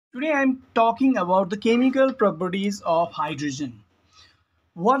Today I'm talking about the chemical properties of hydrogen.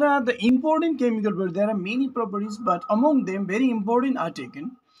 What are the important chemical properties? There are many properties, but among them very important are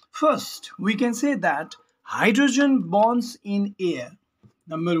taken. First, we can say that hydrogen bonds in air.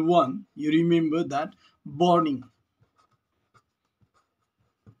 Number one, you remember that bonding.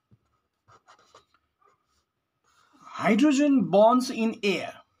 Hydrogen bonds in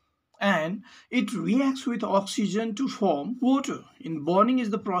air and it reacts with oxygen to form water. In bonding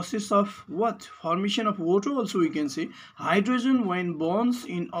is the process of what? Formation of water also we can say. Hydrogen when bonds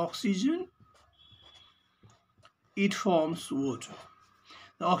in oxygen, it forms water.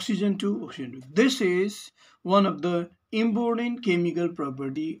 The oxygen to oxygen. This is one of the important chemical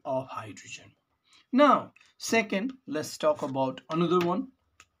property of hydrogen. Now, second, let's talk about another one.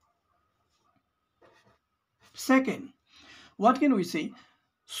 Second, what can we say?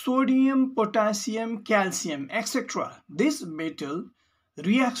 Sodium, potassium, calcium, etc. This metal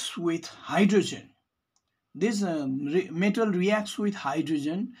reacts with hydrogen. This metal reacts with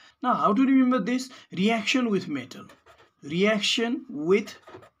hydrogen. Now, how to remember this? Reaction with metal. Reaction with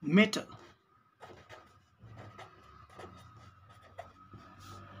metal.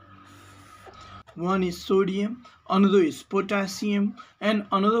 One is sodium, another is potassium, and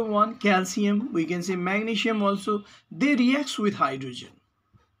another one calcium. We can say magnesium also. They react with hydrogen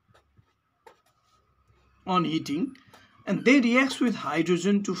on heating, and they react with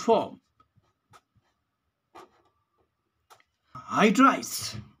hydrogen to form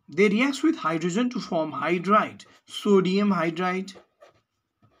hydrides. They react with hydrogen to form hydride. Sodium hydride,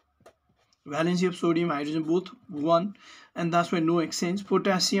 valency of sodium hydrogen both 1, and that's why no exchange.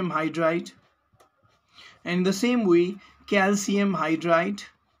 Potassium hydride, and in the same way calcium hydride,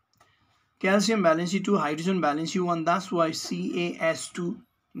 calcium valency 2, hydrogen valency 1, that's why CaS2.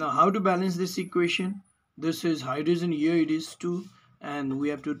 Now how to balance this equation? This is hydrogen, here it is 2, and we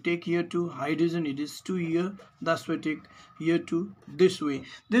have to take here 2, hydrogen it is 2 here, that's why take here 2, this way.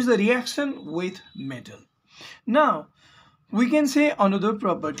 This is the reaction with metal. Now we can say another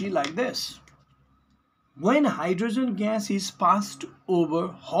property like this. When hydrogen gas is passed over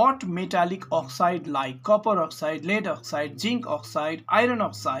hot metallic oxide like copper oxide, lead oxide, zinc oxide, iron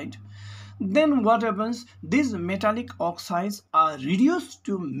oxide, then what happens? These metallic oxides are reduced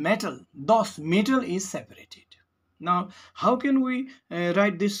to metal, thus metal is separated. Now how can we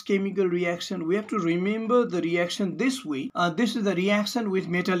write this chemical reaction? We have to remember the reaction this way. This is the reaction with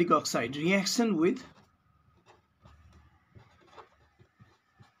metallic oxide. Reaction with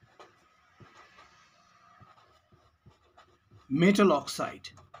metal oxide.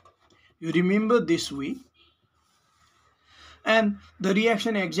 You remember this way. And the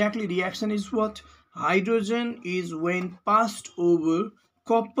reaction, exactly reaction is what? Hydrogen is when passed over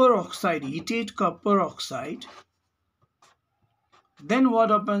copper oxide, heated copper oxide. Then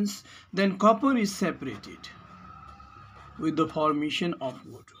what happens? Then copper is separated with the formation of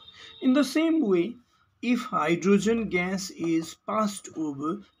water. In the same way, if hydrogen gas is passed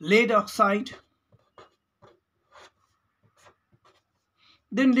over lead oxide,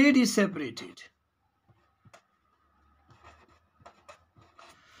 then lead is separated.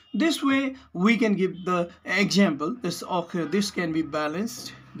 This way we can give the example. This can be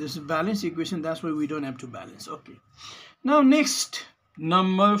balanced. This is balanced equation, that's why we don't have to balance. Okay. Now next,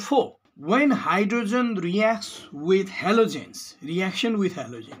 number 4. When hydrogen reacts with halogens, reaction with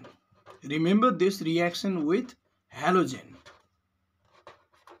halogen. Remember this reaction with halogen.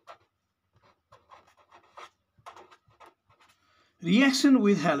 Reaction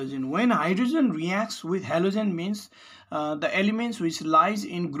with halogen. When hydrogen reacts with halogen means the elements which lies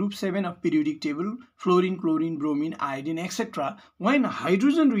in group 7 of periodic table, fluorine, chlorine, bromine, iodine, etc. When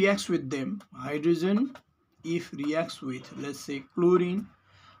hydrogen reacts with them, hydrogen if reacts with, let's say, chlorine,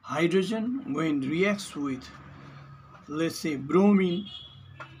 hydrogen when reacts with, let's say, bromine,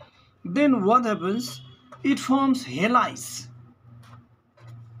 then what happens? It forms halides.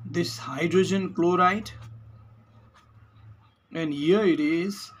 This hydrogen chloride, and here it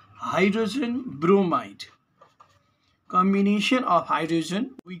is hydrogen bromide. Combination of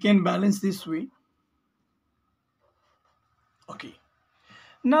hydrogen, we can balance this way. Okay.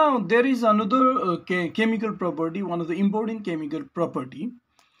 Now there is another chemical property, one of the important chemical property.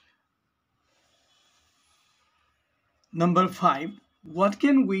 Number 5. What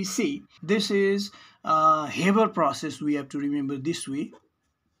can we say? This is Haber process. We have to remember this way.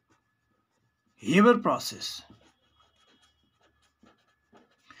 Haber process.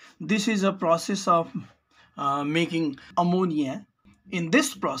 This is a process of making ammonia. In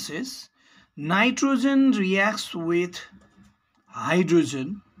this process, nitrogen reacts with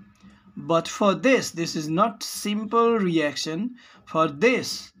hydrogen, but for this is not simple reaction. For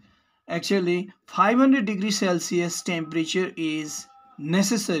this, actually 500 degrees Celsius temperature is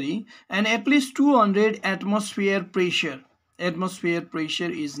necessary, and at least 200 atmosphere pressure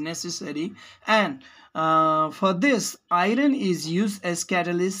is necessary. And for this, iron is used as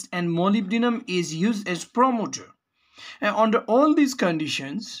catalyst and molybdenum is used as promoter. And under all these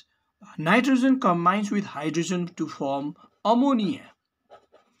conditions, nitrogen combines with hydrogen to form ammonia,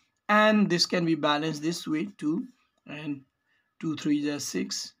 and this can be balanced this way: 2 and 2 3 is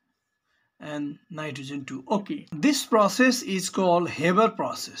 6 and nitrogen 2. Okay, this process is called Haber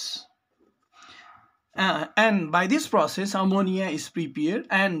process. And by this process, ammonia is prepared,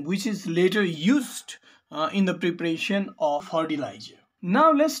 and which is later used in the preparation of fertilizer.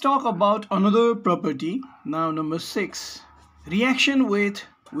 Now let's talk about another property. Now number 6, reaction with,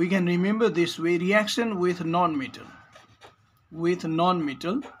 we can remember this way, reaction with non-metal. With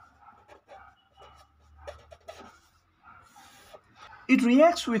non-metal, it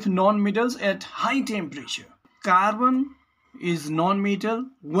reacts with non-metals at high temperature. Carbon is non-metal.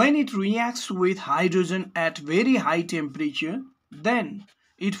 When it reacts with hydrogen at very high temperature, then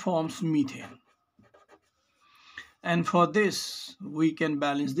it forms methane. And for this, we can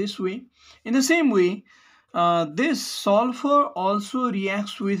balance this way. In the same way, this sulfur also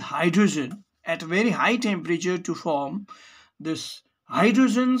reacts with hydrogen at very high temperature to form this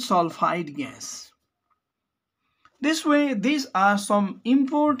hydrogen sulfide gas. This way, these are some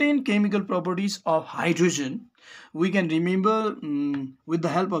important chemical properties of hydrogen. We can remember with the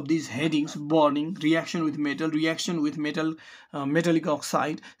help of these headings: burning, reaction with metal, metallic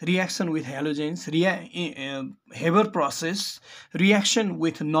oxide, reaction with halogens, Haber process, reaction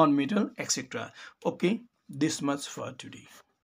with non-metal, etc. Okay, this much for today.